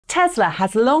Tesla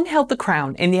has long held the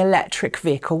crown in the electric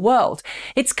vehicle world.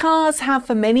 Its cars have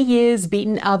for many years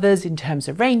beaten others in terms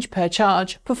of range per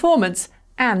charge, performance,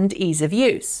 and ease of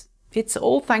use. It's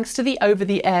all thanks to the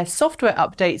over-the-air software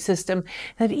update system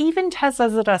that even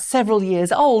Teslas that are several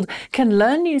years old can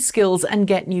learn new skills and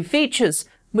get new features,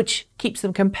 which keeps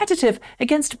them competitive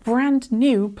against brand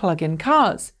new plug-in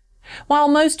cars. While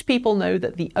most people know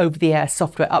that the over-the-air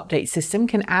software update system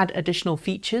can add additional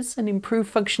features and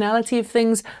improve functionality of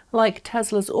things like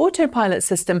Tesla's autopilot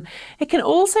system, it can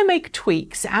also make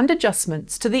tweaks and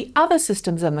adjustments to the other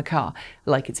systems in the car,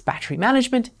 like its battery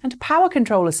management and power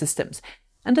controller systems.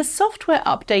 And a software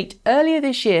update earlier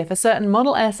this year for certain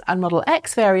Model S and Model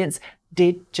X variants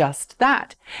did just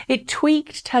that. It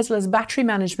tweaked Tesla's battery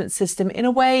management system in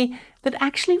a way that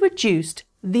actually reduced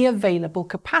the available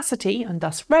capacity and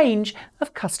thus range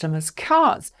of customers'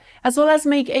 cars, as well as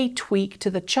make a tweak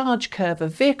to the charge curve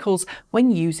of vehicles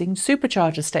when using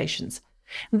supercharger stations.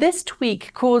 This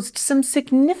tweak caused some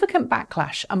significant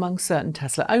backlash among certain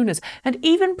Tesla owners and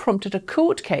even prompted a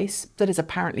court case that is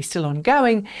apparently still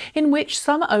ongoing, in which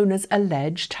some owners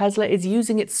allege Tesla is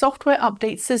using its software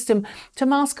update system to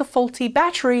mask a faulty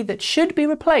battery that should be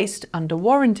replaced under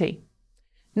warranty.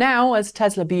 Now, as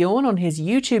Tesla Bjorn on his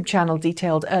YouTube channel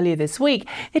detailed earlier this week,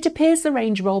 it appears the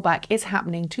range rollback is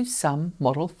happening to some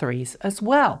Model 3s as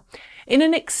well. In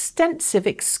an extensive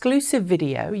exclusive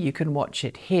video, you can watch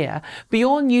it here,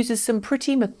 Bjorn uses some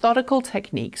pretty methodical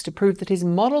techniques to prove that his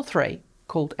Model 3,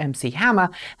 called MC Hammer,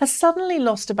 has suddenly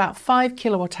lost about 5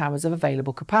 kilowatt-hours of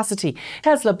available capacity.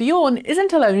 Tesla Bjorn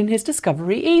isn't alone in his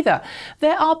discovery either.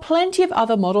 There are plenty of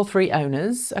other Model 3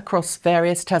 owners across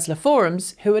various Tesla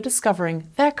forums who are discovering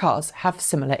their cars have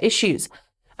similar issues.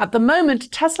 At the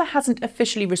moment, Tesla hasn't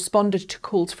officially responded to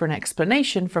calls for an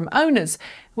explanation from owners,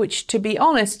 which, to be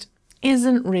honest,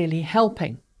 isn't really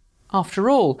helping. After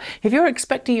all, if you're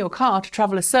expecting your car to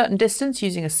travel a certain distance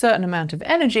using a certain amount of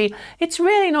energy, it's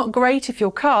really not great if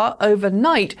your car,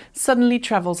 overnight, suddenly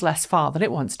travels less far than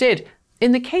it once did.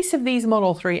 In the case of these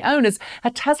Model 3 owners,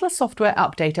 a Tesla software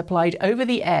update applied over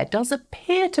the air does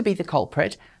appear to be the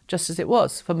culprit, just as it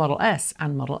was for Model S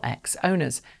and Model X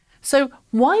owners. So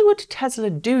why would Tesla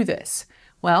do this?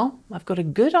 Well, I've got a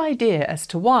good idea as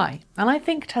to why, and I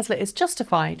think Tesla is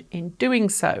justified in doing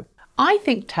so. I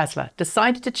think Tesla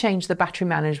decided to change the battery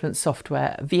management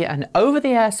software via an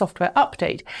over-the-air software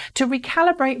update to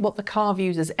recalibrate what the car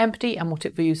views as empty and what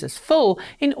it views as full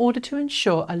in order to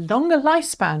ensure a longer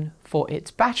lifespan for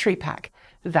its battery pack.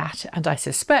 That, and I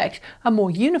suspect, a more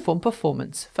uniform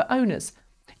performance for owners.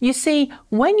 You see,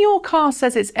 when your car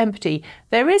says it's empty,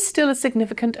 there is still a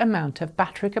significant amount of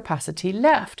battery capacity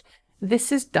left.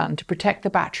 This is done to protect the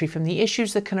battery from the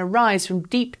issues that can arise from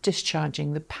deep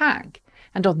discharging the pack.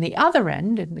 And on the other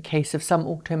end, in the case of some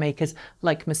automakers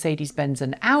like Mercedes-Benz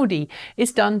and Audi,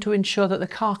 is done to ensure that the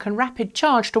car can rapid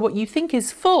charge to what you think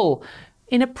is full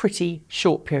in a pretty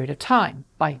short period of time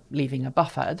by leaving a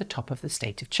buffer at the top of the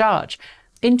state of charge.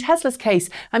 In Tesla's case,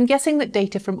 I'm guessing that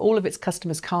data from all of its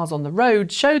customers' cars on the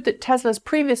road showed that Tesla's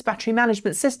previous battery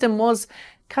management system was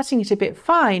cutting it a bit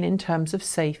fine in terms of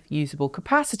safe, usable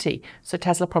capacity, so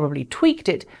Tesla probably tweaked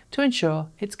it to ensure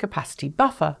its capacity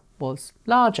buffer was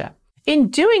larger. In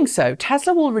doing so,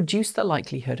 Tesla will reduce the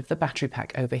likelihood of the battery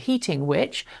pack overheating,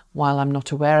 which, while I'm not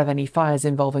aware of any fires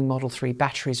involving Model 3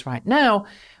 batteries right now,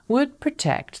 would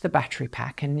protect the battery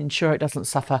pack and ensure it doesn't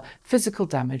suffer physical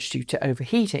damage due to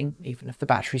overheating, even if the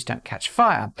batteries don't catch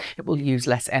fire. It will use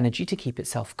less energy to keep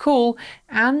itself cool,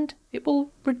 and it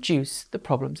will reduce the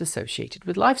problems associated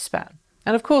with lifespan.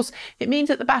 And of course, it means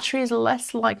that the battery is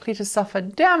less likely to suffer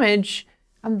damage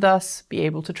and thus be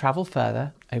able to travel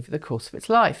further over the course of its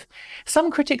life.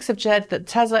 Some critics have said that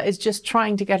Tesla is just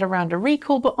trying to get around a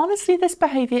recall, but honestly this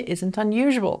behaviour isn't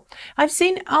unusual. I've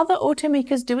seen other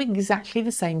automakers do exactly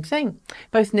the same thing.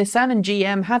 Both Nissan and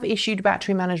GM have issued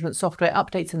battery management software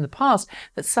updates in the past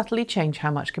that subtly change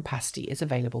how much capacity is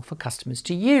available for customers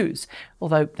to use,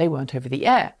 although they weren't over the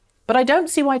air. But I don't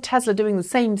see why Tesla doing the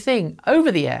same thing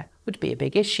over the air would be a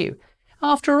big issue.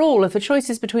 After all, if the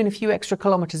choice is between a few extra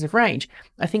kilometres of range,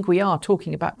 I think we are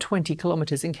talking about 20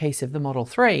 kilometres in case of the Model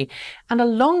 3, and a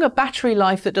longer battery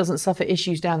life that doesn't suffer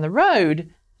issues down the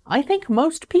road, I think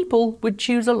most people would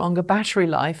choose a longer battery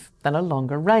life than a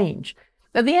longer range.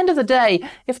 At the end of the day,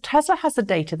 if Tesla has the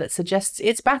data that suggests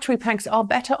its battery packs are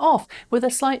better off with a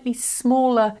slightly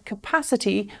smaller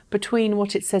capacity between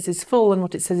what it says is full and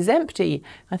what it says is empty,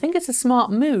 I think it's a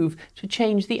smart move to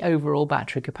change the overall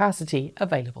battery capacity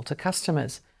available to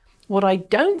customers. What I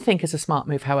don't think is a smart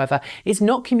move, however, is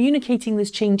not communicating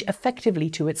this change effectively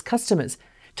to its customers.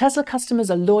 Tesla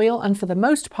customers are loyal and for the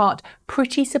most part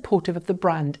pretty supportive of the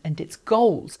brand and its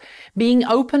goals. Being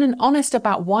open and honest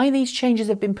about why these changes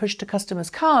have been pushed to customers'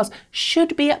 cars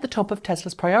should be at the top of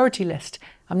Tesla's priority list.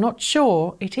 I'm not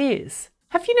sure it is.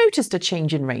 Have you noticed a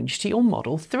change in range to your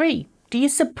Model 3? Do you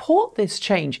support this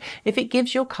change if it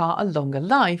gives your car a longer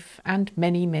life and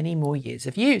many, many more years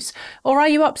of use? Or are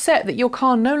you upset that your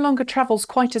car no longer travels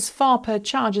quite as far per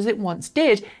charge as it once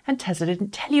did and Tesla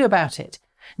didn't tell you about it?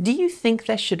 Do you think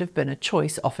there should have been a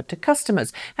choice offered to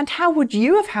customers? And how would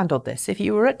you have handled this if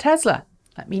you were at Tesla?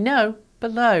 Let me know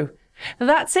below.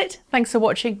 That's it. Thanks for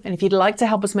watching. And if you'd like to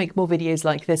help us make more videos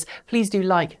like this, please do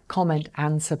like, comment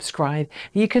and subscribe.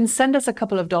 You can send us a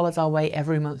couple of dollars our way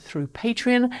every month through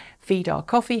Patreon, feed our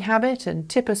coffee habit and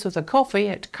tip us with a coffee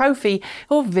at Ko-fi,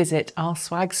 or visit our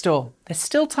swag store. There's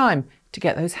still time to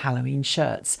get those Halloween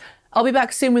shirts. I'll be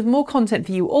back soon with more content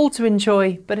for you all to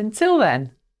enjoy, but until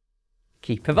then,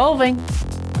 keep evolving.